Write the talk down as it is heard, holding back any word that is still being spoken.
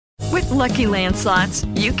Lucky Land Slots,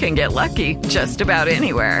 you can get lucky just about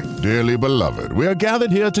anywhere. Dearly beloved, we are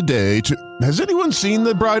gathered here today to... Has anyone seen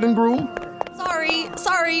the bride and groom?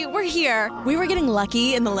 Sorry, we're here. We were getting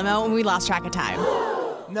lucky in the limo and we lost track of time.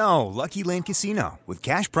 No, Lucky Land Casino, with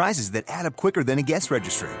cash prizes that add up quicker than a guest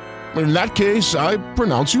registry. In that case, I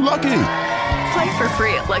pronounce you lucky. Play for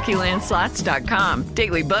free at LuckyLandSlots.com.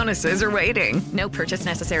 Daily bonuses are waiting. No purchase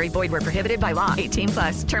necessary. Void where prohibited by law.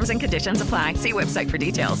 18+. Terms and conditions apply. See website for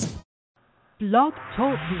details. Blog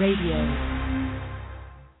Talk Radio.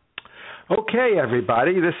 Okay,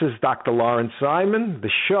 everybody, this is Dr. Lawrence Simon.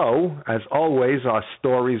 The show, as always, are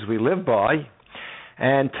stories we live by.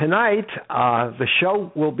 And tonight, the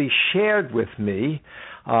show will be shared with me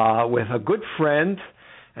with a good friend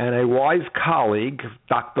and a wise colleague,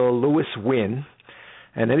 Dr. Lewis Wynn.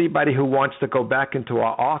 And anybody who wants to go back into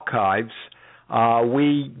our archives,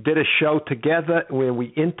 we did a show together where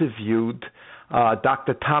we interviewed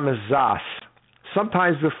Dr. Thomas Zass,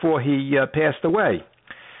 sometimes before he passed away.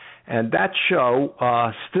 And that show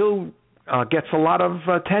still gets a lot of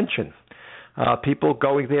attention, people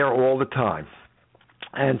going there all the time.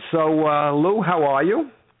 And so, Lou, how are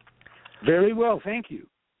you? Very well, thank you.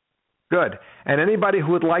 Good. And anybody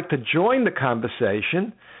who would like to join the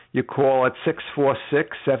conversation, you call at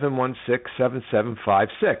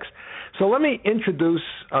 646-716-7756. So let me introduce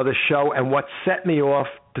the show and what set me off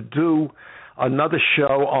to do another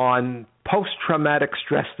show on post-traumatic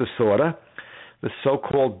stress disorder, the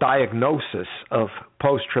so-called diagnosis of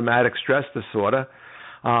post-traumatic stress disorder.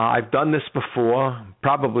 I've done this before,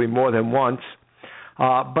 probably more than once,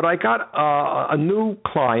 but I got a new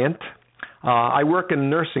client. I work in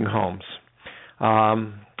nursing homes.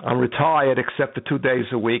 I'm retired except for 2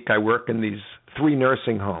 days a week. I work in these 3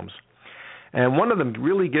 nursing homes. And one of them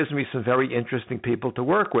really gives me some very interesting people to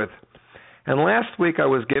work with. And last week I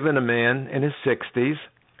was given a man in his 60s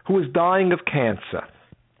who was dying of cancer,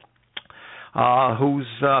 whose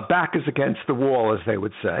back is against the wall, as they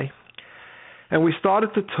would say. And we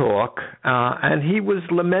started to talk, and he was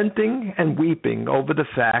lamenting and weeping over the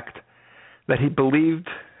fact that he believed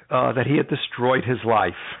that he had destroyed his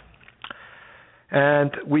life.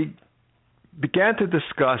 And we began to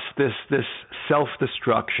discuss this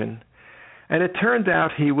self-destruction, and it turned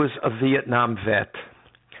out he was a Vietnam vet.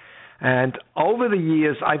 And over the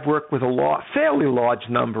years, I've worked with a fairly large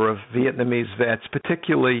number of Vietnamese vets,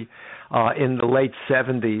 particularly in the late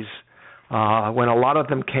 70s, when a lot of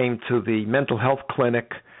them came to the mental health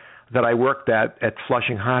clinic that I worked at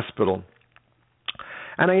Flushing Hospital.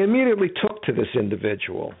 And I immediately took to this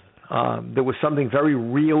individual. There was something very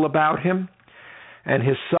real about him, and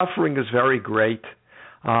his suffering is very great,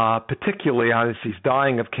 particularly as he's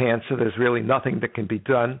dying of cancer. There's really nothing that can be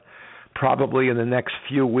done. Probably in the next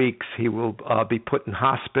few weeks he will be put in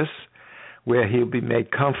hospice, where he'll be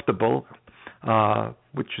made comfortable,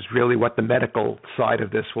 which is really what the medical side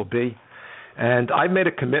of this will be. And I made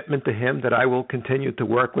a commitment to him that I will continue to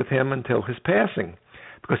work with him until his passing,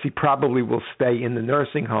 because he probably will stay in the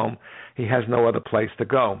nursing home. He has no other place to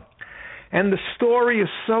go. And the story is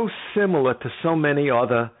so similar to so many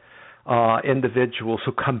other individuals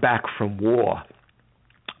who come back from war.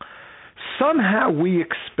 Somehow we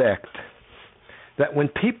expect that when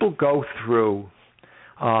people go through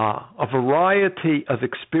a variety of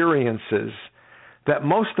experiences that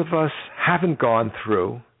most of us haven't gone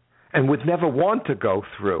through and would never want to go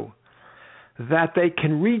through, that they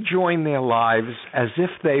can rejoin their lives as if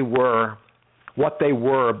they were what they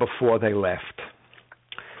were before they left.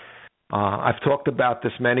 I've talked about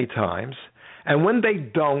this many times. And when they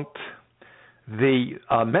don't, the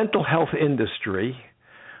mental health industry,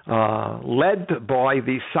 led by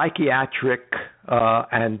the psychiatric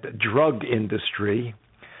and drug industry,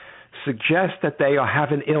 suggests that they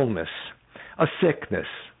have an illness, a sickness,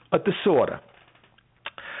 a disorder.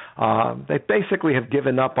 They basically have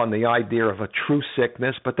given up on the idea of a true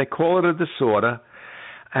sickness, but they call it a disorder,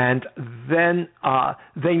 and then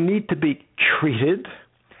they need to be treated,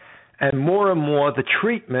 and more the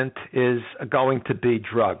treatment is going to be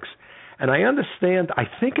drugs. And I understand, I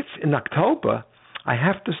think it's in October, I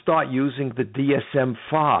have to start using the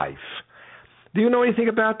DSM-5. Do you know anything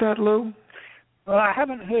about that, Lou? Well, I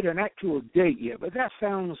haven't heard an actual date yet, but that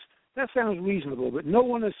sounds reasonable. But no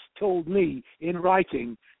one has told me in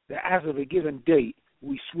writing that as of a given date,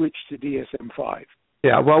 we switch to DSM-5.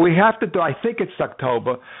 Yeah, well, we have to do, I think it's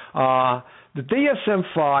October. The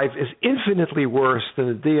DSM-5 is infinitely worse than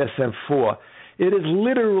the DSM-4. It is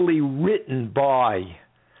literally written by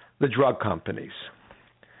the drug companies.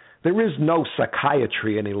 There is no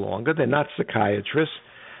psychiatry any longer. They're not psychiatrists.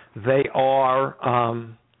 They are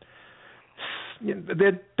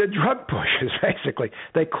they're drug pushers, basically.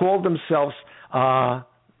 They call themselves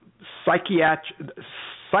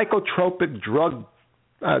psychotropic drug.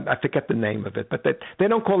 I forget the name of it, but they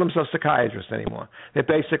don't call themselves psychiatrists anymore. They're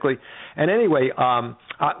basically. And anyway,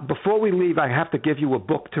 before we leave, I have to give you a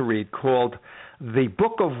book to read called "The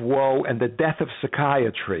Book of Woe and the Death of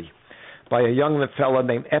Psychiatry" by a young fellow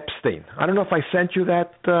named Epstein. I don't know if I sent you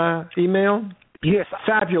that email. Yes.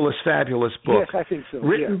 Fabulous book. Yes, I think so.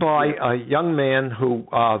 Written by a young man who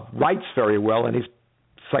writes very well, and he's a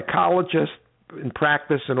psychologist in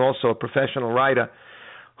practice and also a professional writer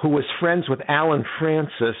who was friends with Alan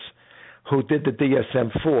Francis, who did the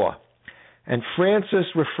DSM-4. And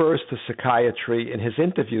Francis refers to psychiatry in his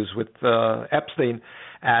interviews with Epstein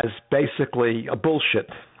as basically a bullshit,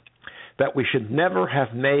 that we should never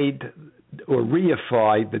have made or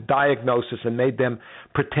reified the diagnosis and made them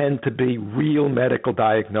pretend to be real medical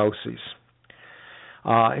diagnoses.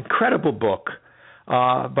 Incredible book,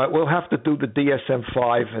 but we'll have to do the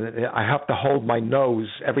DSM-5, and I have to hold my nose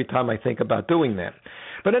every time I think about doing that.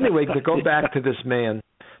 But anyway, to go back to this man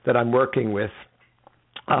that I'm working with,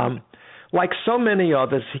 like so many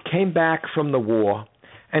others, he came back from the war,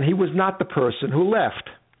 and he was not the person who left.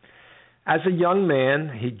 As a young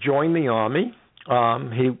man, he joined the Army.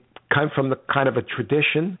 He came from the kind of a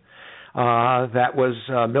tradition that was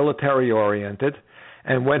military-oriented.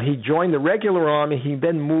 And when he joined the regular Army, he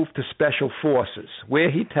then moved to Special Forces,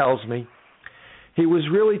 where he tells me he was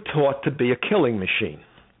really taught to be a killing machine.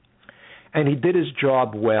 And he did his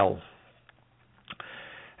job well.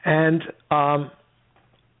 And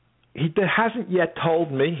he hasn't yet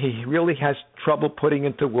told me, he really has trouble putting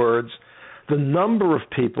into words the number of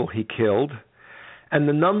people he killed and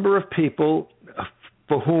the number of people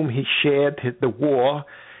for whom he shared the war,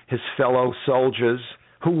 his fellow soldiers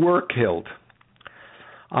who were killed.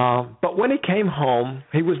 But when he came home,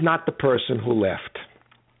 he was not the person who left.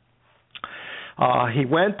 He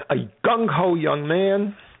went a gung-ho young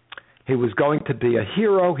man. He was going to be a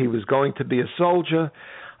hero. He was going to be a soldier.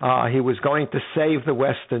 He was going to save the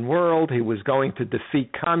Western world. He was going to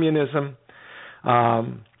defeat communism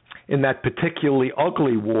in that particularly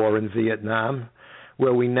ugly war in Vietnam,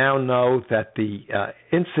 where we now know that the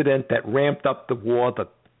incident that ramped up the war, the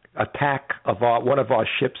attack of one of our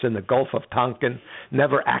ships in the Gulf of Tonkin,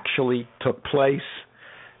 never actually took place.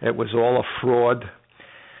 It was all a fraud.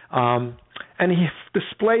 And he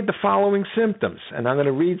displayed the following symptoms, and I'm going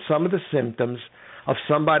to read some of the symptoms of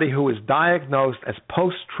somebody who is diagnosed as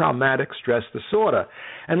post-traumatic stress disorder.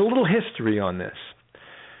 And a little history on this.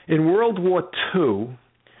 In World War II,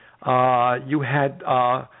 you had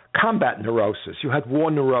combat neurosis. You had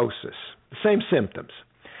war neurosis, the same symptoms.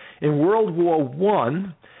 In World War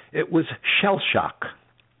I, it was shell shock.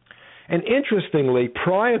 And interestingly,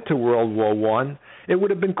 prior to World War I, it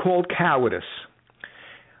would have been called cowardice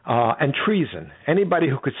and treason. Anybody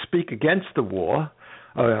who could speak against the war,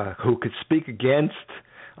 who could speak against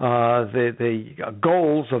the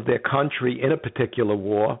goals of their country in a particular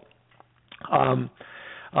war, and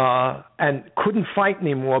couldn't fight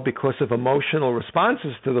anymore because of emotional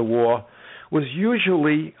responses to the war, was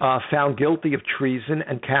usually found guilty of treason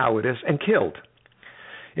and cowardice and killed.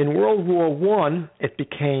 In World War I, it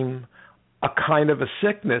became a kind of a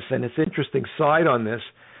sickness, and it's interesting side on this.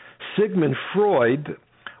 Sigmund Freud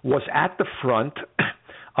was at the front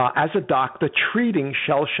as a doctor treating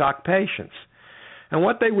shell-shock patients. And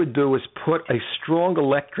what they would do is put a strong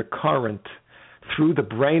electric current through the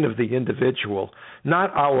brain of the individual,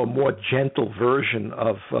 not our more gentle version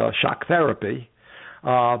of shock therapy,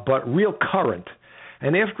 but real current.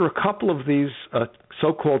 And after a couple of these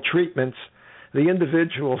so-called treatments, the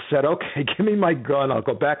individual said, okay, give me my gun, I'll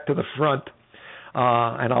go back to the front,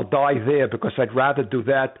 and I'll die there because I'd rather do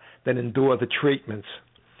that than endure the treatments.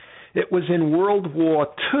 It was in World War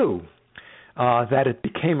II that it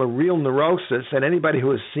became a real neurosis, and anybody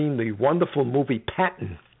who has seen the wonderful movie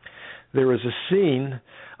Patton, there is a scene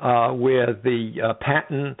where the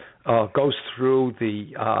Patton goes through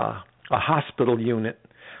a hospital unit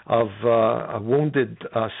of wounded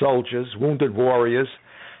soldiers, wounded warriors,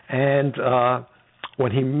 and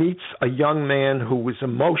when he meets a young man who was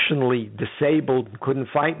emotionally disabled and couldn't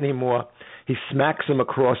fight anymore, he smacks him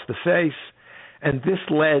across the face. And this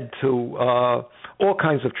led to all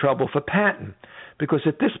kinds of trouble for Patton, because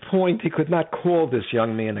at this point he could not call this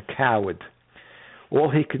young man a coward. All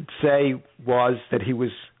he could say was that he was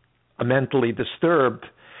mentally disturbed,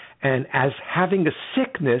 and as having a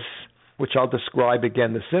sickness, which I'll describe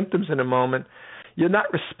again the symptoms in a moment, you're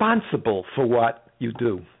not responsible for what you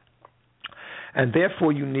do. And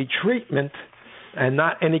therefore you need treatment and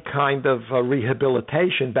not any kind of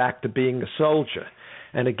rehabilitation back to being a soldier.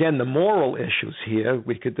 And again, the moral issues here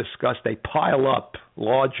we could discuss, they pile up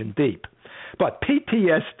large and deep. But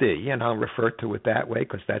PTSD, and I'll refer to it that way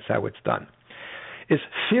because that's how it's done, is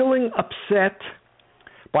feeling upset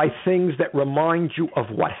by things that remind you of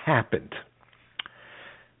what happened.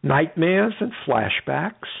 Nightmares and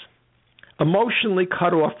flashbacks, emotionally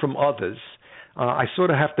cut off from others. I sort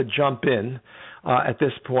of have to jump in at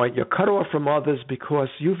this point. You're cut off from others because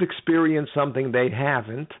you've experienced something they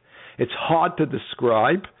haven't. It's hard to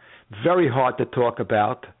describe, very hard to talk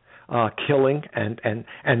about, killing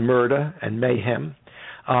and murder and mayhem.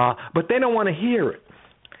 But they don't want to hear it.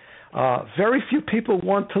 Very few people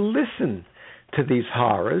want to listen to these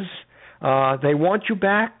horrors. They want you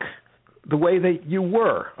back the way that you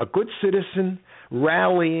were, a good citizen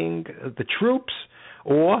rallying the troops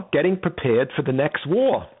or getting prepared for the next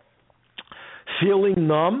war. Feeling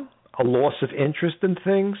numb, a loss of interest in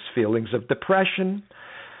things, feelings of depression,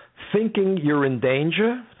 thinking you're in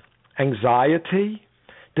danger, anxiety,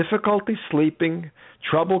 difficulty sleeping,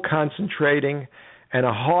 trouble concentrating, and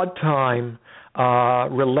a hard time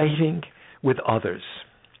relating with others.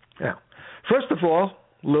 Now, first of all,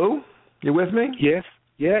 Lou, you with me? Yes.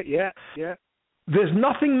 Yeah. There's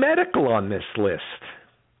nothing medical on this list.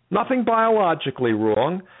 Nothing biologically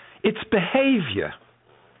wrong. It's behavior,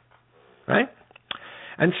 right?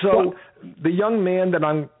 And so the young man that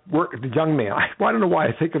I don't know why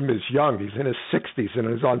I think of him as young. He's in his 60s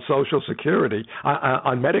and is on Social Security,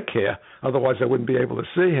 on Medicare. Otherwise, I wouldn't be able to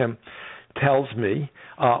see him. Tells me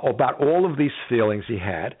about all of these feelings he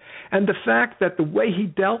had, and the fact that the way he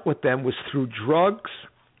dealt with them was through drugs.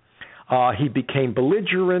 He became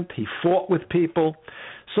belligerent. He fought with people,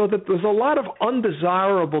 so that there's a lot of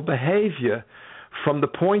undesirable behavior from the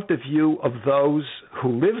point of view of those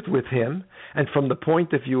who lived with him and from the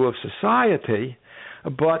point of view of society.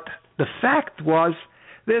 But the fact was,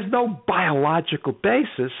 there's no biological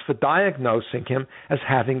basis for diagnosing him as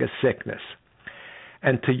having a sickness.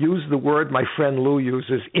 And to use the word my friend Lou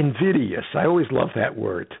uses, invidious. I always love that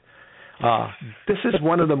word. This is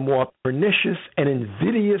one of the more pernicious and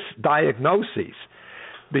invidious diagnoses,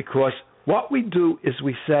 because what we do is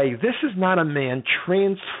we say, this is not a man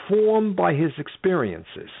transformed by his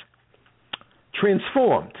experiences.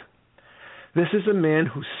 Transformed. This is a man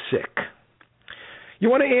who's sick.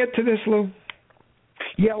 You want to add to this, Lou?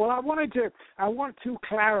 Yeah, well, I want to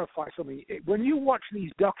clarify something. When you watch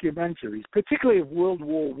these documentaries, particularly of World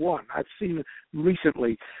War I, I've seen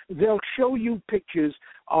recently, they'll show you pictures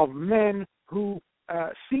of men who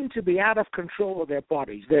seem to be out of control of their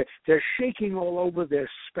bodies. They're shaking all over. They're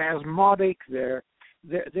spasmodic. They're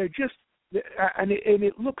just, and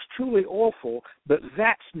it looks truly awful. But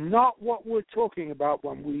that's not what we're talking about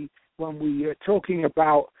when we are talking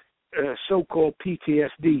about so-called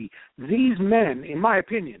PTSD. These men, in my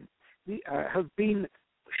opinion, have been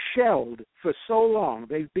shelled for so long.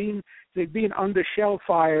 They've been under shell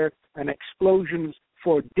fire and explosions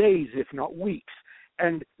for days, if not weeks.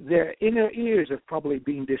 And their inner ears have probably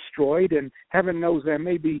been destroyed, and heaven knows there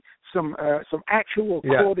may be some actual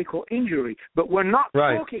cortical injury. But we're not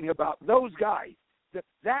talking about those guys.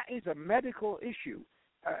 That is a medical issue.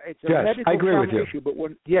 It's a medical I agree with you. issue. But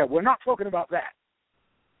we're not talking about that.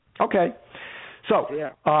 Okay. So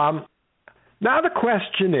now the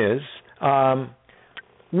question is,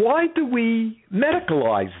 why do we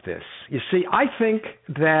medicalize this? You see, I think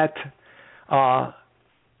that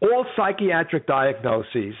all psychiatric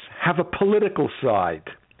diagnoses have a political side.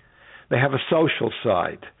 They have a social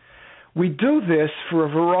side. We do this for a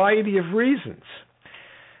variety of reasons.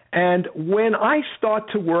 And when I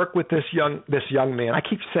start to work with this young man, I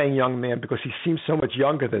keep saying young man because he seems so much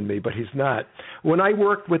younger than me, but he's not. When I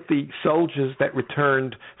worked with the soldiers that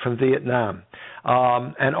returned from Vietnam,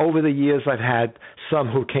 and over the years I've had some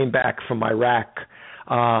who came back from Iraq,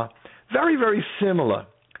 very, very similar.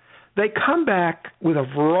 They come back with a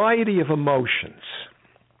variety of emotions.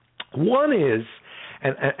 One is,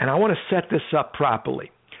 and I want to set this up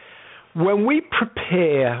properly, when we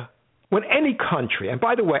prepare. When any country, and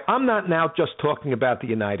by the way, I'm not now just talking about the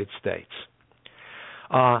United States.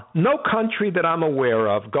 No country that I'm aware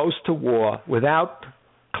of goes to war without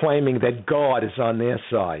claiming that God is on their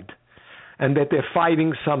side and that they're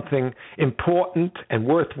fighting something important and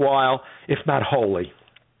worthwhile, if not holy.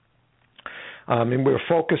 And we're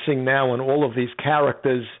focusing now on all of these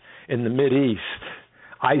characters in the Mideast,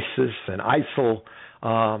 ISIS and ISIL,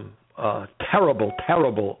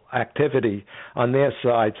 terrible activity on their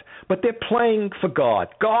sides, but they're playing for God.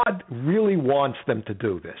 God really wants them to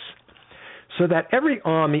do this, so that every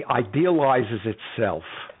army idealizes itself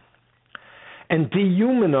and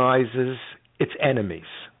dehumanizes its enemies,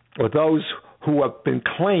 or those who have been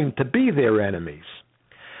claimed to be their enemies.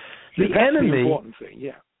 The enemy. The important thing,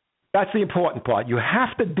 yeah. That's the important part. You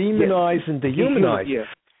have to demonize and dehumanize.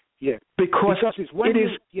 Yeah. Because it's when it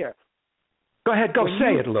is. Yeah. Go ahead. Go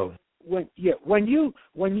say it, Lou. When you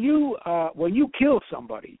kill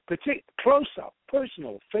somebody, close up,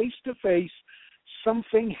 personal, face to face,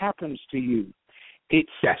 something happens to you. It's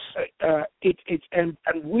and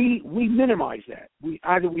we minimize that. We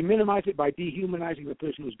minimize it by dehumanizing the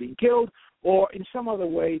person who's being killed, or in some other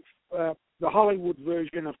way. The Hollywood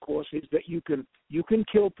version, of course, is that you can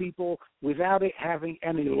kill people without it having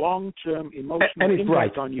any long-term emotional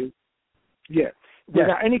impact on you. Yeah.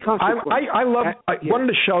 Without any consequence. I love one of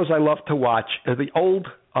the shows I love to watch are the old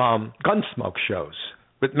Gunsmoke shows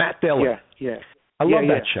with Matt Dillon. Yeah. I love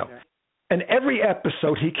that show. Yeah. And every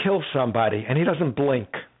episode he kills somebody and he doesn't blink.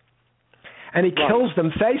 And he kills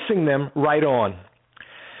them facing them right on.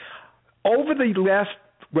 Over the last,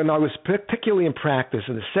 when I was particularly in practice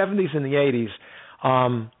in the 70s and the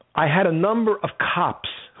 80s, I had a number of cops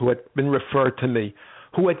who had been referred to me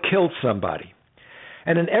who had killed somebody.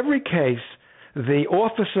 And in every case, the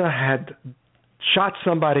officer had shot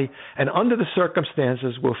somebody and under the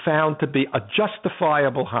circumstances were found to be a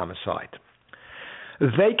justifiable homicide.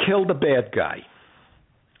 They killed a bad guy.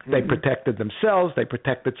 They protected themselves. They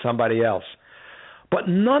protected somebody else. But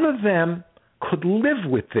none of them could live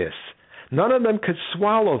with this. None of them could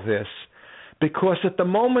swallow this because at the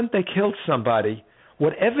moment they killed somebody,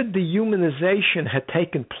 whatever dehumanization had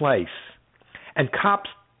taken place, and cops,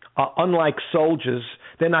 unlike soldiers,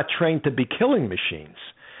 they're not trained to be killing machines.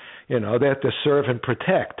 They have to serve and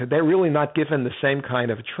protect. They're really not given the same kind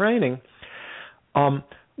of training.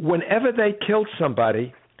 Whenever they killed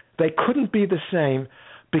somebody, they couldn't be the same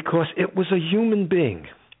because it was a human being.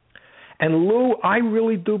 And Lou, I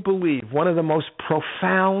really do believe one of the most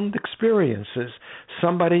profound experiences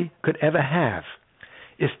somebody could ever have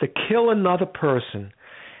is to kill another person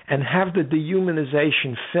and have the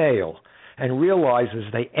dehumanization fail and realizes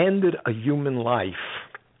they ended a human life.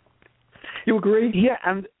 You agree?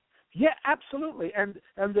 Yeah, absolutely. And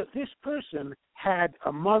that this person had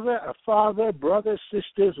a mother, a father, brothers,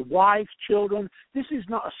 sisters, wife, children. This is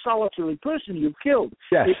not a solitary person you killed.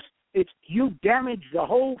 Yes. It's you damaged the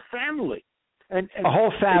whole family. And a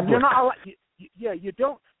whole fabric. You're not you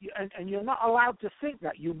don't, and you're not allowed to think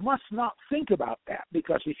that. You must not think about that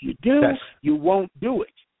because if you do, you won't do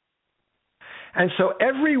it. And so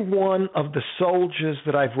every one of the soldiers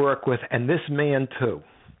that I've worked with, and this man too,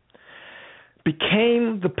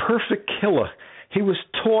 became the perfect killer. He was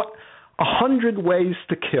taught 100 ways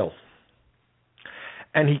to kill.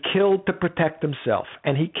 And he killed to protect himself.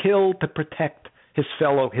 And he killed to protect his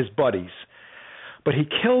buddies. But he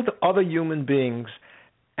killed other human beings.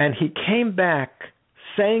 And he came back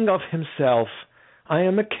saying of himself, I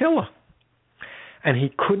am a killer. And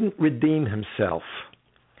he couldn't redeem himself.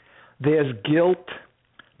 There's guilt.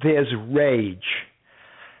 There's rage.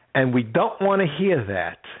 And we don't want to hear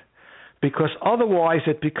that. Because otherwise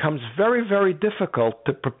it becomes very, very difficult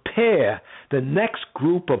to prepare the next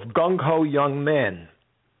group of gung-ho young men,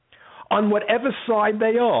 on whatever side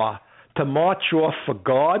they are, to march off for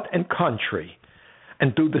God and country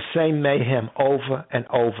and do the same mayhem over and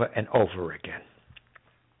over and over again.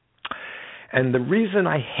 And the reason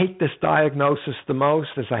I hate this diagnosis the most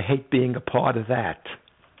is I hate being a part of that.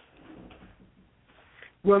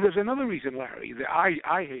 Well, there's another reason, Larry, that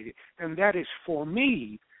I hate it, and that is for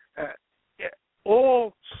me,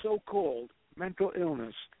 all so-called mental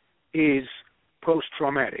illness is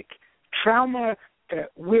post-traumatic. Trauma,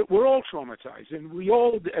 we're all traumatized, and we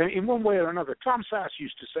all, in one way or another, Tom Sass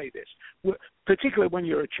used to say this, particularly when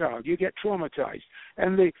you're a child, you get traumatized.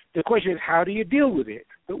 And the question is, how do you deal with it?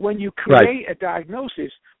 But when you create a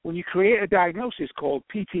diagnosis, called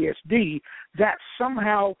PTSD, that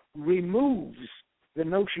somehow removes the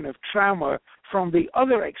notion of trauma from the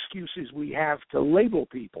other excuses we have to label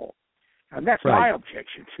people. And that's my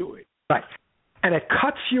objection to it. Right. And it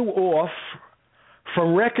cuts you off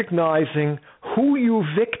from recognizing who you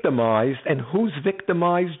victimized and who's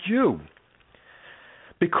victimized you.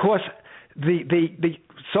 Because the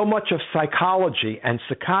so much of psychology and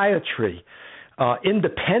psychiatry,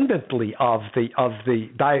 independently of the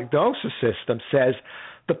diagnosis system, says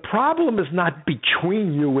the problem is not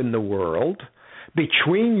between you and the world,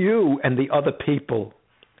 between you and the other people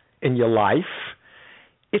in your life.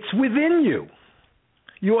 It's within you.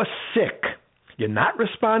 You're sick. You're not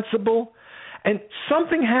responsible. And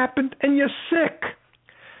something happened and you're sick.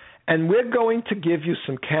 And we're going to give you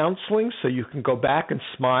some counseling so you can go back and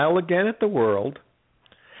smile again at the world.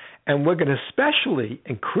 And we're going to especially,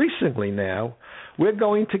 increasingly now, we're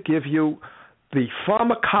going to give you the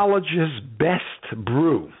pharmacologist's best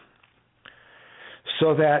brew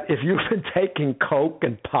so that if you've been taking coke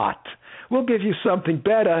and pot, we'll give you something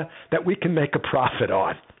better that we can make a profit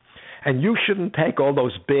on. And you shouldn't take all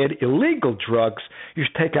those bad illegal drugs. You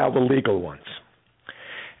should take our legal ones.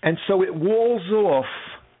 And so it walls off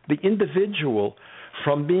the individual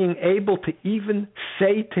from being able to even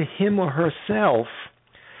say to him or herself,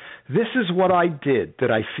 this is what I did that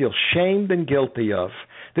I feel shamed and guilty of.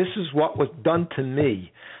 This is what was done to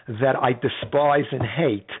me that I despise and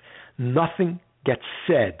hate. Nothing gets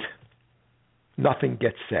said. Nothing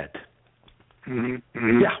gets said.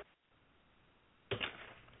 Mm-hmm. Yeah.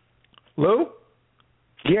 Lou?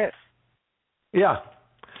 Yes. Yeah.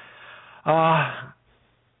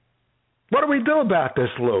 What do we do about this,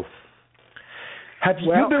 Lou? Have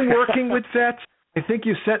you been working with vets? I think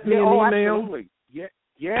you sent me an email. Absolutely. Yeah.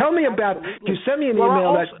 Tell me about. You sent me an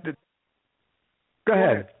email that. Go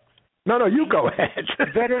ahead. No, you go ahead.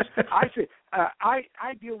 Veterans. I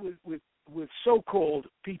deal with so-called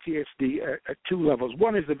PTSD at two levels.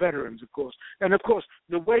 One is the veterans, of course, and of course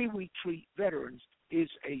the way we treat veterans is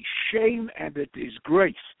a shame and a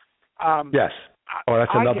disgrace. Yes. Oh,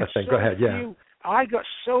 that's another thing. Go ahead. Yeah. I got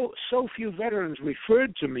so few veterans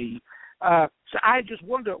referred to me. So I just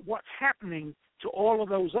wonder what's happening to all of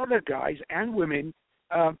those other guys and women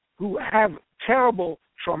who have terrible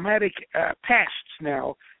traumatic pasts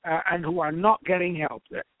now and who are not getting help.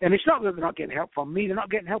 And it's not that they're not getting help from me; they're not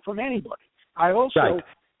getting help from anybody. I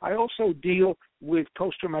also deal with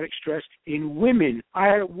post-traumatic stress in women. I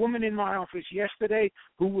had a woman in my office yesterday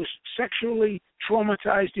who was sexually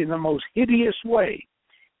traumatized in the most hideous way.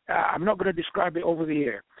 I'm not going to describe it over the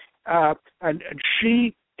air. And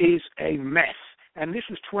she is a mess. And this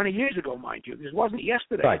was 20 years ago, mind you. This wasn't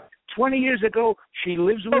yesterday. Right. 20 years ago, she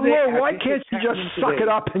lives with it. Well, why can't you just suck it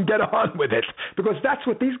up and get on with it? Because that's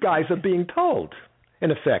what these guys are being told,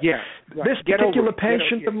 in effect. Yeah. Right. This particular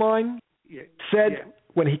patient of mine said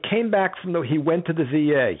when he came back he went to the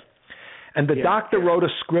VA, and the doctor wrote a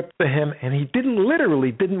script for him, and he didn't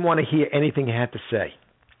want to hear anything he had to say.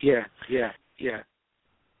 Yeah.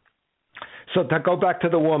 So to go back to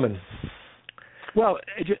the woman. Well,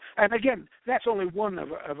 and again, that's only one of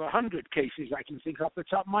 100 cases I can think off the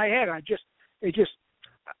top of my head.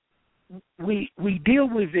 We deal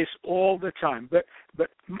with this all the time. But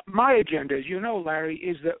my agenda, as you know, Larry,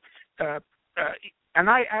 is that, and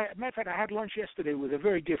matter of fact, I had lunch yesterday with a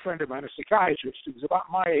very dear friend of mine, a psychiatrist who was about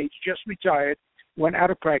my age, just retired, went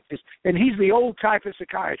out of practice, and he's the old type of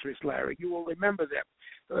psychiatrist, Larry. You will remember them.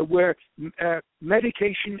 Where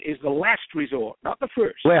medication is the last resort, not the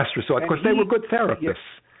first. Last resort, because they were good therapists.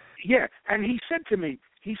 Yeah, and he said to me,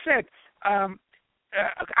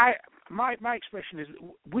 my expression is,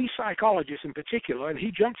 we psychologists in particular, and he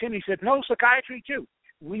jumped in, he said, no, psychiatry too.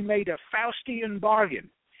 We made a Faustian bargain.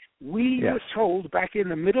 We were told back in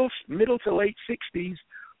the middle to late 60s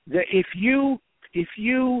that if you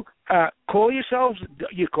call yourselves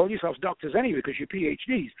doctors anyway because you're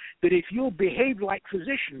PhDs, that if you'll behave like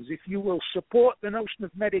physicians, if you will support the notion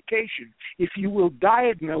of medication, if you will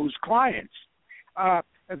diagnose clients,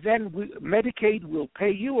 then Medicaid will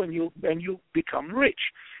pay you and you'll become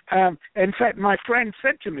rich. In fact, my friend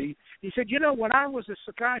said to me, he said, when I was a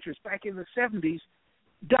psychiatrist back in the 70s,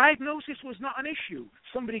 diagnosis was not an issue.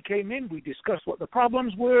 Somebody came in, we discussed what the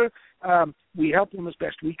problems were, we helped them as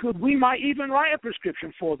best we could. We might even write a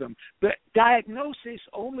prescription for them. But diagnosis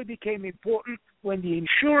only became important when the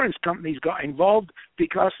insurance companies got involved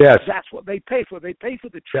because that's what they pay for. They pay for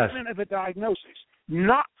the treatment of a diagnosis,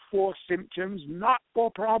 not for symptoms, not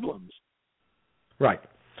for problems. Right.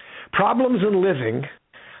 Problems in living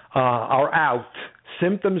are out.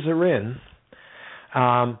 Symptoms are in.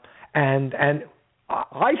 And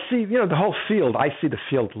I see, the whole field. I see the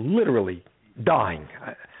field literally dying.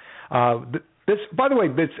 This, by the way,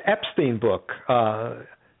 this Epstein book,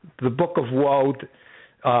 the Book of Woe,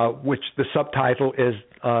 which the subtitle is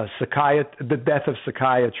The Death of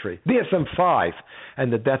Psychiatry, DSM-5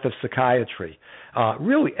 and the Death of Psychiatry.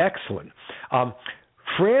 Really excellent.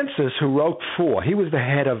 Francis, who wrote 4, he was the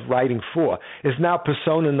head of writing 4, is now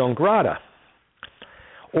persona non grata.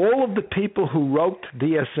 All of the people who wrote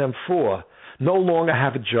DSM-4 no longer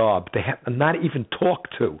have a job. They have not even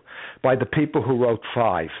talked to by the people who wrote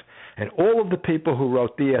 5. And all of the people who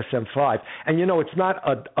wrote DSM-5, and it's not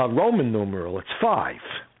a Roman numeral, it's 5.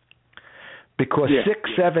 Because 6,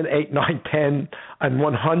 7, 8, 9, 10, and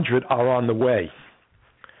 100 are on the way.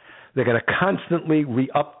 They're going to constantly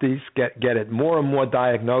re-up these, get it more and more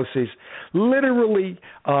diagnoses, literally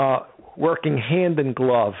working hand in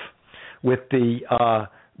glove with the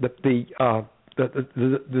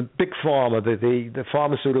big pharma, the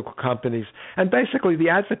pharmaceutical companies, and basically the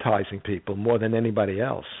advertising people more than anybody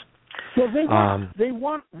else. Well, they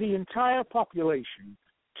want the entire population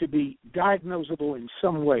to be diagnosable in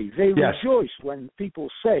some way. They rejoice when people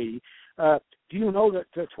say, do you know that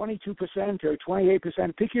 22% or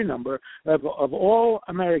 28%, pick your number, of all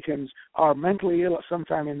Americans are mentally ill at some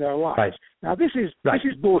time in their lives. Right. Now, this is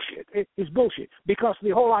bullshit. It's bullshit because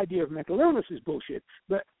the whole idea of mental illness is bullshit.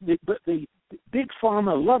 But the Big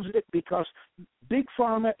Pharma loves it because Big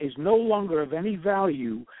Pharma is no longer of any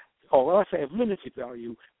value, or let's say of limited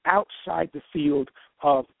value, outside the field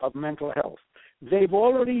of mental health. They've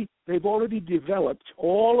already developed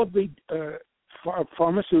all of the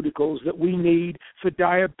pharmaceuticals that we need for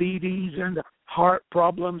diabetes and heart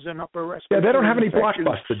problems and upper respiratory. Yeah, they don't have any infections.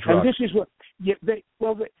 blockbuster drugs. And this is what.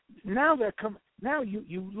 Now they're coming. Now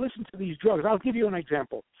you listen to these drugs. I'll give you an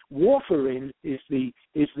example. Warfarin is the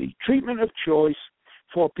treatment of choice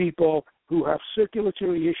for people who have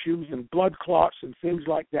circulatory issues and blood clots and things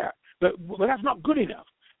like that. But that's not good enough.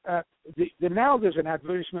 Now there's an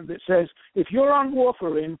advertisement that says if you're on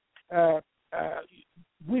warfarin,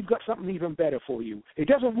 we've got something even better for you. It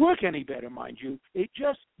doesn't work any better, mind you. It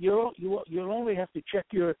just you'll only have to check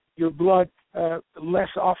your blood less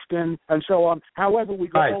often and so on. However,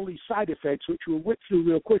 we've got all these side effects which we'll whip through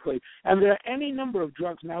real quickly. And there are any number of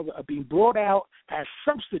drugs now that are being brought out as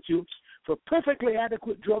substitutes for perfectly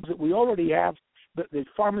adequate drugs that we already have, but the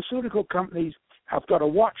pharmaceutical companies have got to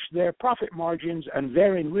watch their profit margins, and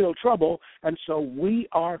they're in real trouble. And so we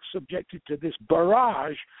are subjected to this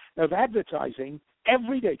barrage of advertising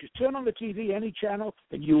every day. Just turn on the TV, any channel,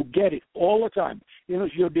 and you'll get it all the time. You know,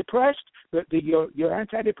 if you're depressed, but your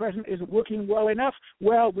antidepressant isn't working well enough,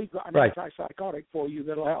 well, we've got an antipsychotic for you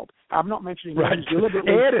that'll help. I'm not mentioning names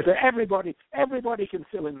deliberately, but everybody can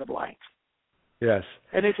fill in the blanks. Yes.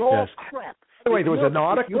 And it's all crap. By the way, there was an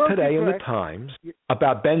article today in the Times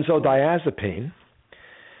about benzodiazepine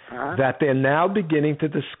that they're now beginning to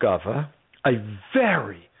discover a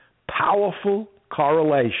very powerful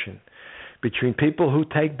correlation between people who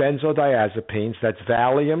take benzodiazepines, that's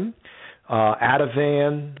Valium,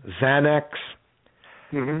 Ativan, Xanax,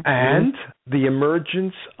 and the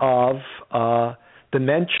emergence of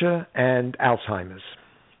dementia and Alzheimer's.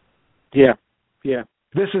 Yeah.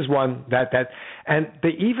 This is one that and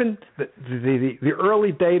the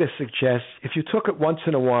early data suggests if you took it once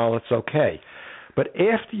in a while, it's okay. But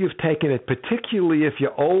after you've taken it, particularly if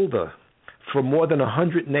you're older, for more than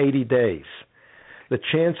 180 days, the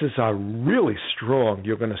chances are really strong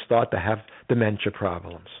you're going to start to have dementia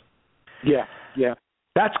problems. Yeah.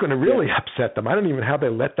 That's going to really upset them. I don't even know how they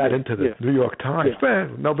let that into the New York Times. Well,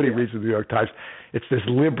 nobody reads the New York Times. It's this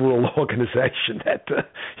liberal organization that,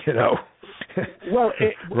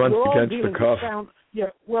 runs against the cuff.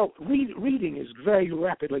 Reading is very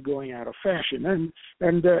rapidly going out of fashion,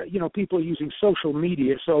 and people are using social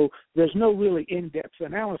media, so there's no really in-depth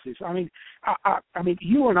analysis. I mean,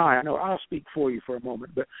 you and I know I'll speak for you for a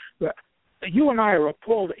moment, but you and I are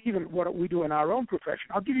appalled at even what we do in our own profession.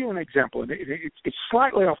 I'll give you an example, and it's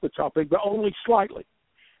slightly off the topic, but only slightly.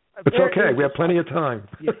 It's okay. We have plenty of time.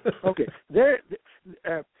 Okay.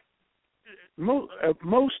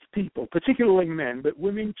 Most people, particularly men, but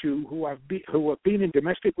women too, who have been in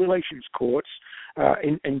domestic relations courts,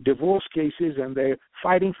 in divorce cases, and they're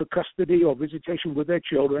fighting for custody or visitation with their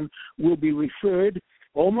children, will be referred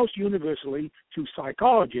almost universally to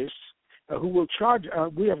psychologists who will charge.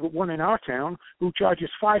 We have one in our town who charges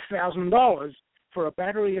 $5,000 for a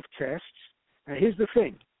battery of tests. And here's the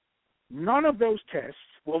thing: none of those tests.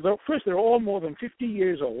 Well, first, they're all more than 50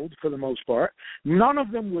 years old for the most part. None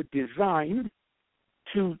of them were designed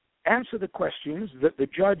to answer the questions that the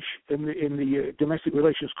judge in the domestic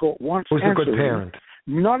relations court wants answered. Who's a good parent?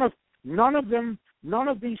 None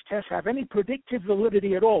of these tests have any predictive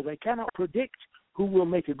validity at all. They cannot predict who will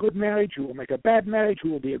make a good marriage, who will make a bad marriage,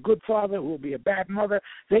 who will be a good father, who will be a bad mother.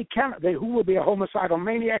 Who will be a homicidal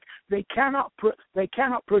maniac. They cannot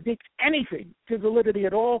predict anything to validity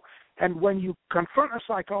at all. And when you confront a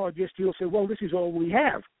psychologist, he'll say, well, this is all we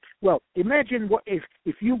have. Well, imagine what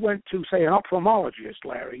if you went to, say, an ophthalmologist,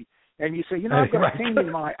 Larry, and you say, I've got a pain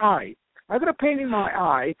in my eye. I've got a pain in my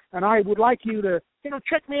eye, and I would like you to,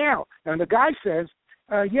 check me out. And the guy says,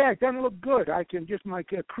 it doesn't look good. I can just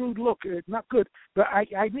make a crude look. It's not good. But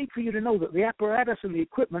I need for you to know that the apparatus and the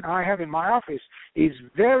equipment I have in my office is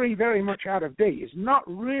very, very much out of date. It's not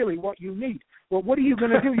really what you need. Well, what are you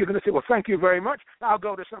going to do? You're going to say, well, thank you very much. I'll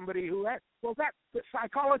go to somebody who has. Well, but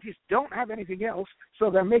psychologists don't have anything else, so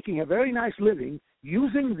they're making a very nice living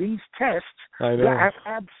using these tests that have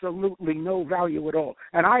absolutely no value at all.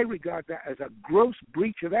 And I regard that as a gross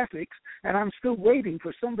breach of ethics, and I'm still waiting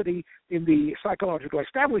for somebody in the psychological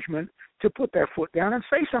establishment to put their foot down and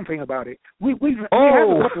say something about it. We have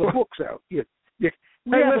a couple of books out. Hey,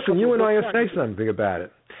 listen, you and I will say something about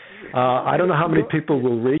it. I don't know how many people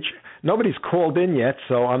will reach. Nobody's called in yet,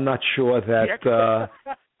 so I'm not sure that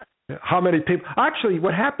how many people. Actually,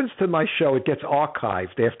 what happens to my show, it gets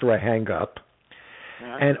archived after I hang up.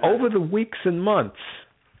 And over the weeks and months,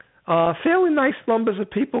 fairly nice numbers of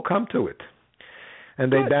people come to it.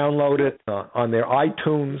 And they download it on their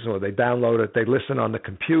iTunes, or they download it, they listen on the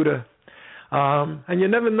computer. And you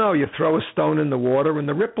never know. You throw a stone in the water and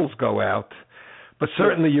the ripples go out. But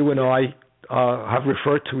certainly you and I have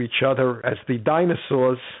referred to each other as the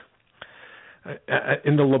dinosaurs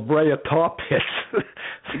in the La Brea tar pits.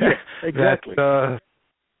 Exactly.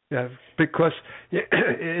 Because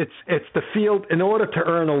it's the field. In order to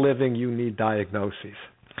earn a living, you need diagnoses.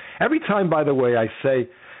 Every time, by the way, I say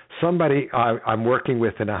somebody I'm working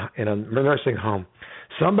with in a nursing home,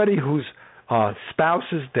 somebody whose spouse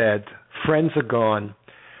is dead, friends are gone,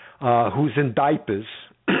 who's in diapers,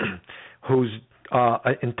 who's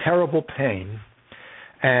in terrible pain,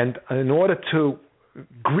 and in order to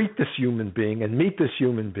greet this human being and meet this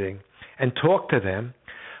human being and talk to them,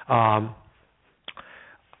 I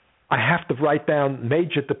have to write down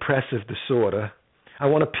major depressive disorder. I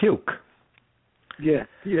want to puke. Yeah.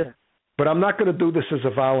 But I'm not going to do this as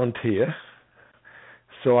a volunteer.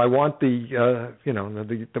 So I want the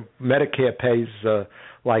Medicare pays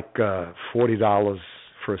like $40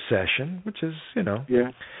 for a session, which is,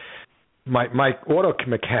 My auto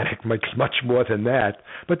mechanic makes much more than that,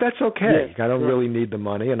 but that's okay. I don't really need the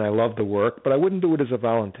money, and I love the work, but I wouldn't do it as a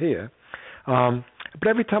volunteer. But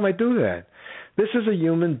every time I do that, this is a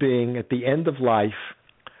human being at the end of life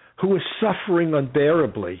who is suffering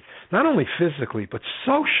unbearably, not only physically, but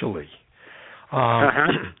socially.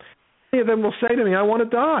 Many of them will say to me, I want to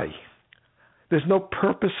die. There's no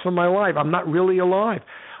purpose for my life. I'm not really alive.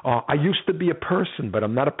 I used to be a person, but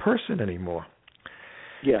I'm not a person anymore.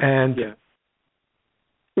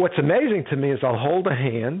 What's amazing to me is I'll hold a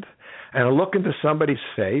hand and I'll look into somebody's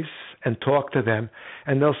face and talk to them,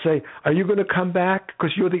 and they'll say, are you going to come back?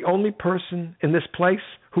 Because you're the only person in this place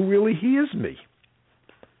who really hears me.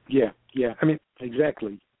 Yeah. I mean,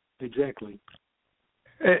 exactly. They're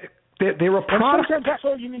a product. Sometimes that's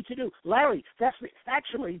all you need to do. Larry,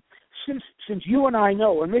 actually, since you and I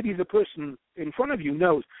know, and maybe the person in front of you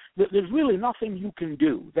knows, that there's really nothing you can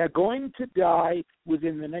do. They're going to die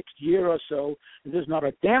within the next year or so. There's not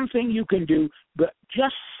a damn thing you can do but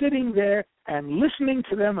just sitting there and listening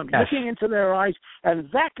to them and looking into their eyes, and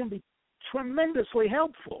that can be tremendously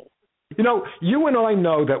helpful. You and I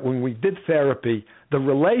know that when we did therapy, the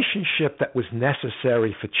relationship that was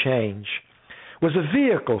necessary for change was a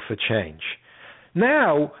vehicle for change.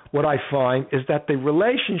 Now, what I find is that the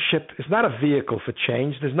relationship is not a vehicle for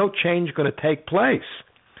change. There's no change going to take place.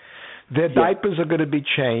 Their diapers are going to be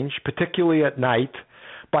changed, particularly at night,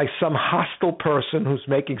 by some hostile person who's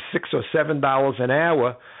making $6 or $7 an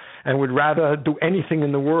hour and would rather do anything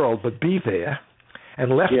in the world but be there,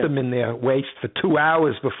 and left them in their waste for 2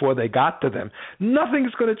 hours before they got to them.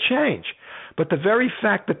 Nothing's going to change. But the very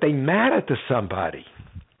fact that they matter to somebody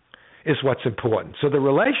is what's important. So the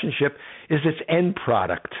relationship is its end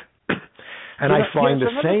product. And I find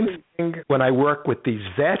the same thing when I work with these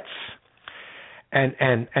vets. And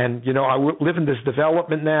I live in this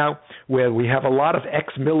development now where we have a lot of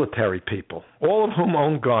ex-military people, all of whom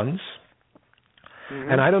own guns.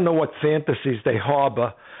 And I don't know what fantasies they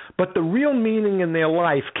harbor, but the real meaning in their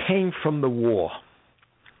life came from the war.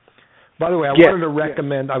 By the way, I wanted to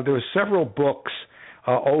recommend, there were several books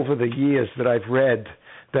over the years that I've read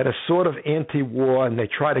that are sort of anti-war, and they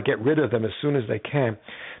try to get rid of them as soon as they can.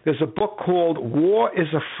 There's a book called War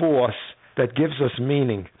is a Force That Gives Us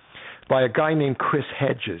Meaning by a guy named Chris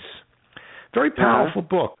Hedges. Very powerful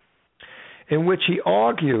book in which he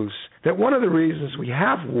argues that one of the reasons we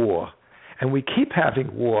have war and we keep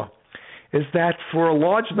having war is that for a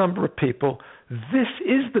large number of people, this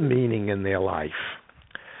is the meaning in their life.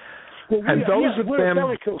 Well, we're a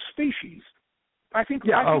bellicose species. I think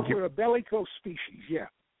we're a bellicose species,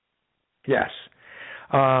 Yes.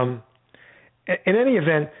 In any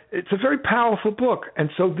event, it's a very powerful book.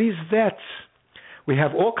 And so these vets, we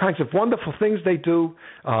have all kinds of wonderful things they do,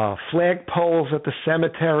 flag poles at the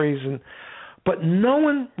cemeteries, but no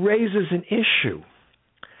one raises an issue.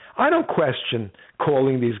 I don't question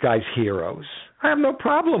calling these guys heroes. I have no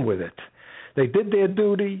problem with it. They did their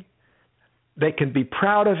duty. They can be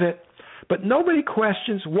proud of it. But nobody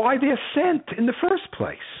questions why they're sent in the first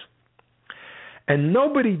place. And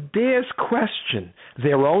nobody dares question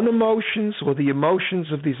their own emotions or the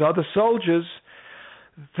emotions of these other soldiers,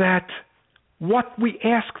 that what we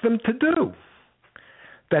ask them to do,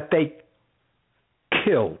 that they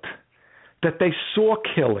killed, that they saw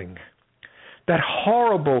killing, that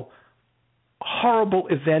horrible, horrible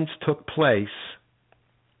events took place,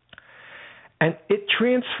 and it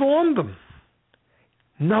transformed them.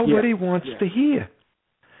 Nobody wants to hear.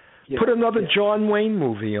 Put another John Wayne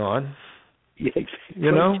movie on,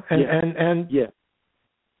 you know,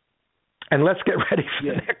 and let's get ready for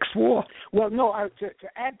the next war. Well, no, to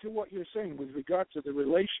add to what you're saying with regard to the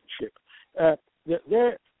relationship,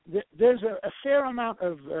 there's a fair amount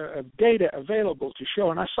of data available to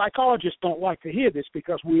show, and our psychologists don't like to hear this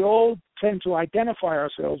because we all tend to identify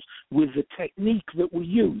ourselves with the technique that we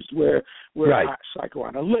used, where we're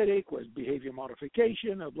psychoanalytic, where's behavior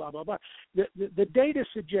modification, or blah, blah, blah. The data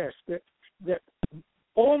suggests that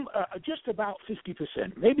just about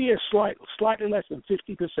 50%, maybe slightly less than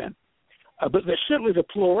 50%, but there's certainly the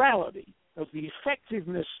plurality of the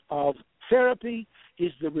effectiveness of therapy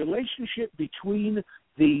is the relationship between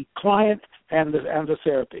the client and the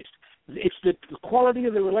therapist. It's the quality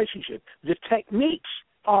of the relationship. The techniques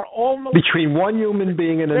are almost between one human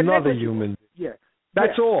being and another human.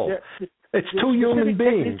 That's all. It's two human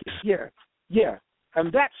beings. And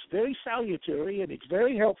that's very salutary, and it's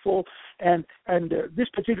very helpful. And this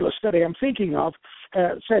particular study I'm thinking of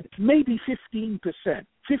said maybe 15%.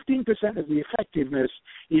 15% of the effectiveness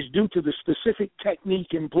is due to the specific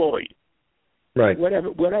technique employed. Right.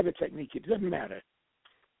 Whatever technique, it doesn't matter.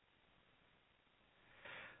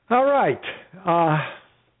 All right.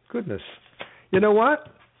 Goodness. You know what?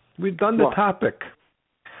 We've done the topic.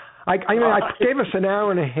 I gave us an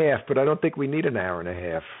hour and a half, but I don't think we need an hour and a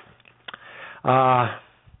half.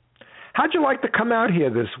 How'd you like to come out here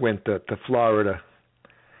this winter to Florida?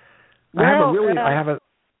 I've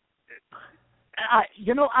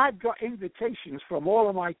got invitations from all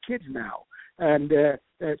of my kids now, and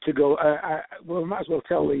to go. Well, I might as well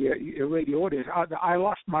tell the radio audience. I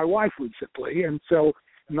lost my wife recently, and so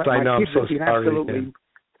my kids have been absolutely.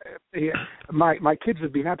 My kids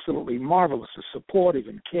have been absolutely marvelous, supportive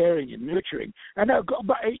and caring and nurturing. And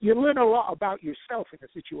but you learn a lot about yourself in a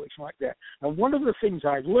situation like that. And one of the things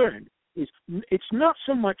I've learned is it's not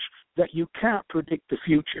so much that you can't predict the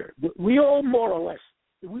future. We all more or less.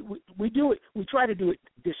 We do it. We try to do it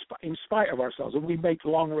in spite of ourselves, and we make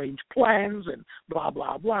long-range plans and blah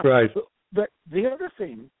blah blah. Right. But the other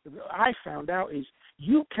thing that I found out is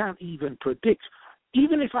you can't even predict.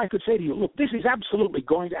 Even if I could say to you, look, this is absolutely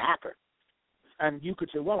going to happen, and you could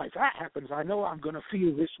say, well, if that happens, I know I'm going to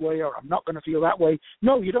feel this way or I'm not going to feel that way.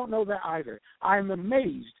 No, you don't know that either. I'm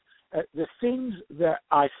amazed at the things that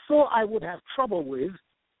I thought I would have trouble with.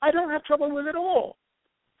 I don't have trouble with at all.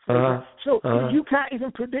 You can't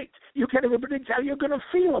even predict. You can't even predict how you're going to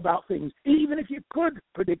feel about things, even if you could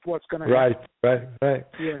predict what's going to happen. Right.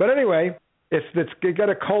 Yeah. But anyway, if you got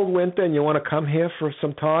a cold winter and you want to come here for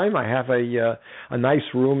some time, I have a nice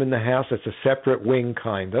room in the house. It's a separate wing,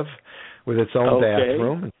 kind of, with its own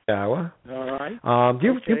bathroom and shower. All right.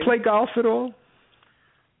 Do you play golf at all?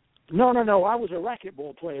 No. I was a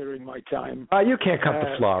racquetball player in my time. You can't come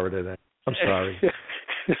to Florida then. I'm sorry.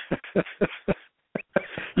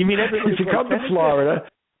 You mean everybody? If you come to Florida,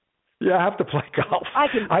 you have to play golf.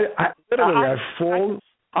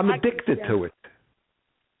 I'm addicted to it.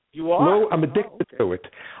 You are? No, I'm addicted to it.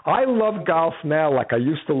 I love golf now like I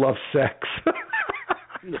used to love sex.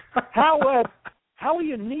 How are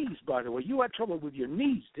your knees, by the way? You had trouble with your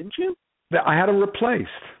knees, didn't you? I had them replaced.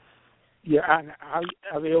 Yeah, and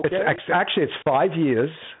are they okay? It's 5 years.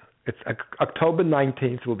 It's October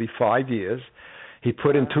 19th will be 5 years. He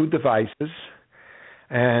put in 2 devices,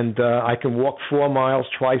 and I can walk 4 miles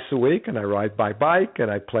twice a week, and I ride my bike,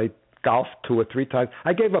 and I play golf 2 or 3 times.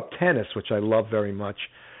 I gave up tennis, which I love very much,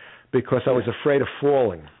 because I was afraid of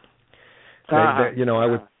falling. I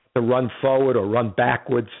would run forward or run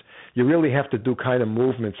backwards. You really have to do kind of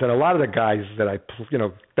movements. And a lot of the guys that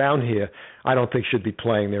down here, I don't think should be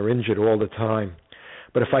playing. They're injured all the time.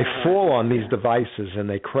 But if I fall on these devices and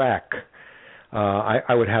they crack,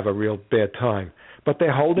 I would have a real bad time. But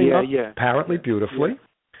they're holding up apparently beautifully.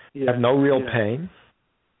 Have no real pain.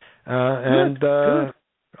 Good.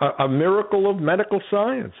 A miracle of medical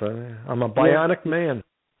science. I'm a bionic man.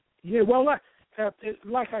 Yeah, well, like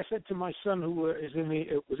I said to my son who was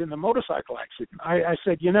in the motorcycle accident, I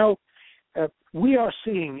said, we are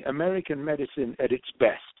seeing American medicine at its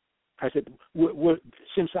best. I said,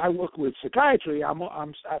 since I work with psychiatry, I've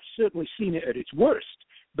certainly seen it at its worst.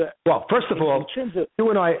 But first of all, you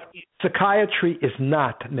and I, psychiatry is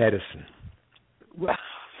not medicine. Well,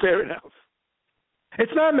 fair enough.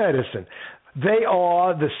 It's not medicine. They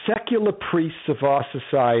are the secular priests of our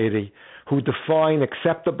society who define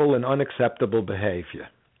acceptable and unacceptable behavior.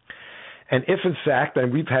 And if, in fact,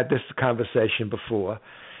 and we've had this conversation before,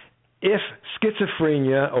 if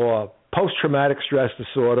schizophrenia or post-traumatic stress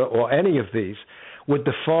disorder or any of these were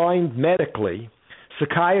defined medically,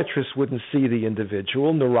 psychiatrists wouldn't see the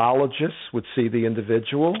individual, neurologists would see the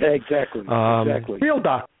individual. Exactly. Real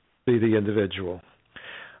doctors see the individual.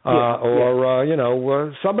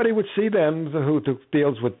 Somebody would see them who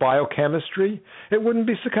deals with biochemistry. It wouldn't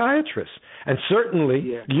be psychiatrists. And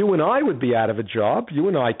certainly, you and I would be out of a job. You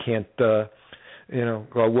and I can't,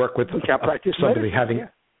 work with somebody having. Yeah.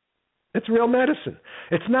 It's real medicine.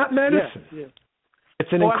 It's not medicine. Yeah.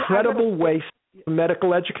 It's an incredible waste of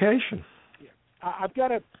medical education. Yeah. I got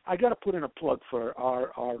to put in a plug for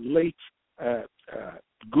our late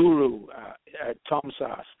guru, Tom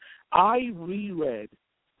Sass. I reread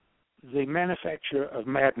The Manufacture of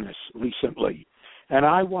Madness recently, and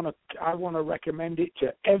I want to recommend it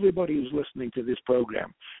to everybody who's listening to this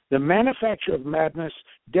program. The Manufacture of Madness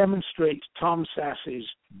demonstrates Tom Sass's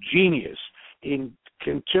genius in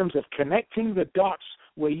terms of connecting the dots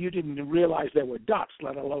where you didn't realize there were dots,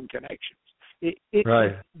 let alone connections.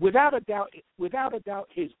 Right. Without a doubt,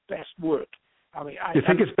 his best work. I mean, you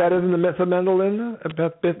think it's better than the Methylmendel?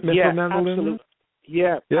 Yeah, absolutely.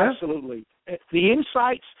 Yeah, absolutely. The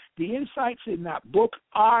insights in that book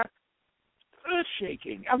are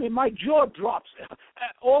earth-shaking. I mean, my jaw drops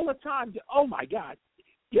all the time. Oh my God!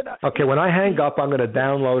 Okay, when I hang up, I'm going to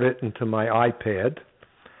download it into my iPad,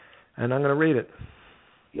 and I'm going to read it.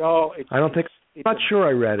 I'm not sure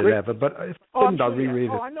I read it ever, but if I didn't, I'll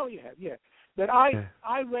reread it. I know you have. Yeah, but I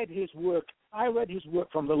read his work. I read his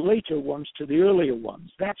work from the later ones to the earlier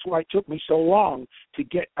ones. That's why it took me so long to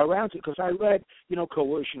get around to it, because I read,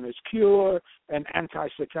 Coercion as Cure and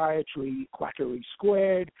Anti-Psychiatry, Quackery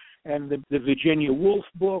Squared, and the Virginia Woolf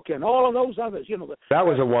book, and all of those others. That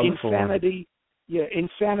was a wonderful Insanity. One. Yeah,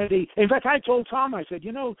 Insanity. In fact, I told Tom, I said,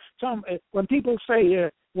 Tom, when people say,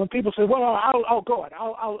 well, I'll go it,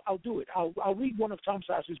 I'll do it. I'll read one of Tom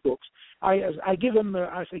Sass's books. I give him,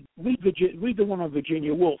 I say, read the one on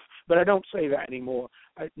Virginia Woolf, but I don't say that anymore.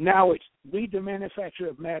 Now it's read The Manufacture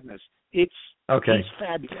of Madness. It's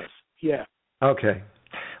fabulous. Yeah. Okay.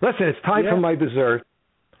 Listen, it's time for my dessert.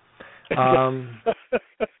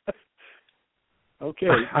 Okay.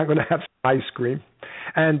 I'm going to have some ice cream.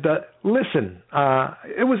 And listen,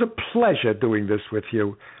 it was a pleasure doing this with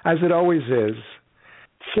you, as it always is.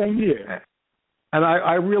 Same here. And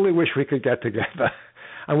I really wish we could get together.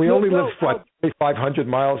 And we only live, 2,500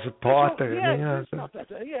 miles apart? It's not that.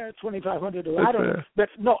 2,500. I don't know. But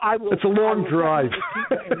no, I will. It's a long drive.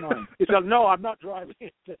 No, I'm not driving.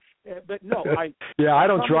 But no, I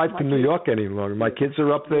don't drive to New York any longer. My kids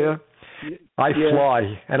are up there. I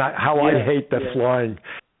fly, and I hate that flying.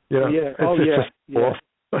 It's just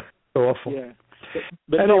awful. Yeah.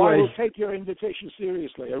 But anyway, I will take your invitation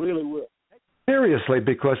seriously. I really will. Seriously,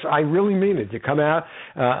 because I really mean it. You come out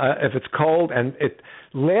if it's cold, and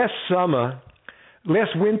last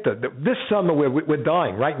winter, this summer we're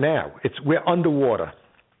dying right now. We're underwater.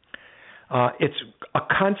 It's a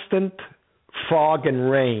constant fog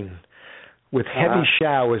and rain with heavy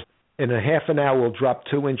showers. In a half an hour, we'll drop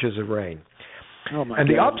 2 inches of rain. Oh my and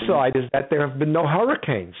God, the upside is that there have been no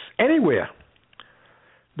hurricanes anywhere.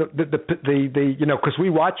 Because we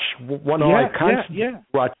watch one eye constantly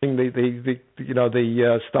watching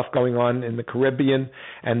the stuff going on in the Caribbean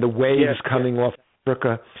and the waves coming off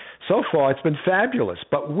Africa. So far, it's been fabulous.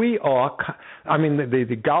 But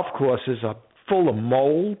the golf courses are full of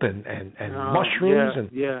mold and mushrooms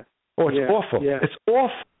it's awful. Yeah. It's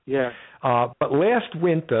awful. Yeah. But last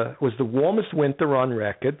winter was the warmest winter on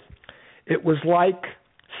record. It was like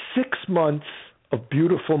 6 months of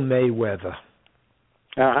beautiful May weather.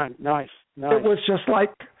 Nice. It was just like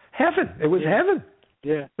heaven. It was heaven.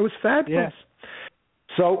 Yeah. It was fabulous. Yeah.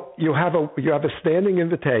 So you have a standing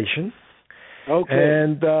invitation. Okay.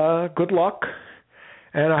 And good luck.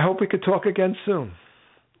 And I hope we could talk again soon.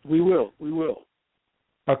 We will.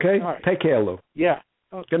 Okay? All right. Take care, Lou. Yeah.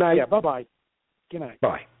 Okay. Good night. Yeah, bye-bye. Good night.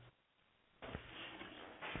 Bye.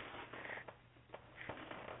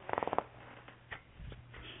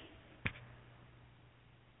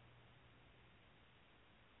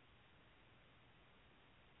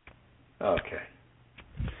 Okay.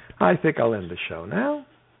 I think I'll end the show now.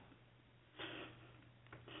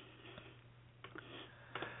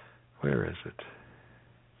 Where is it?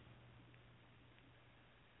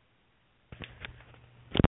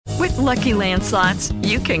 With Lucky Land Slots,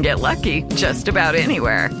 you can get lucky just about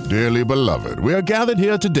anywhere. Dearly beloved, we are gathered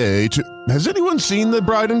here today to... Has anyone seen the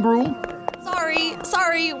bride and groom?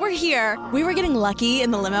 Sorry, we're here. We were getting lucky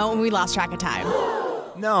in the limo and we lost track of time.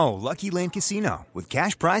 No, Lucky Land Casino, with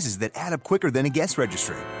cash prizes that add up quicker than a guest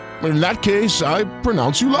registry. In that case, I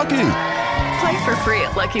pronounce you lucky. Play for free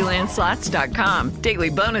at LuckyLandSlots.com. Daily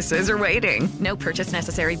bonuses are waiting. No purchase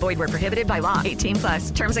necessary. Void where prohibited by law.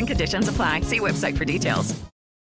 18+. Terms and conditions apply. See website for details.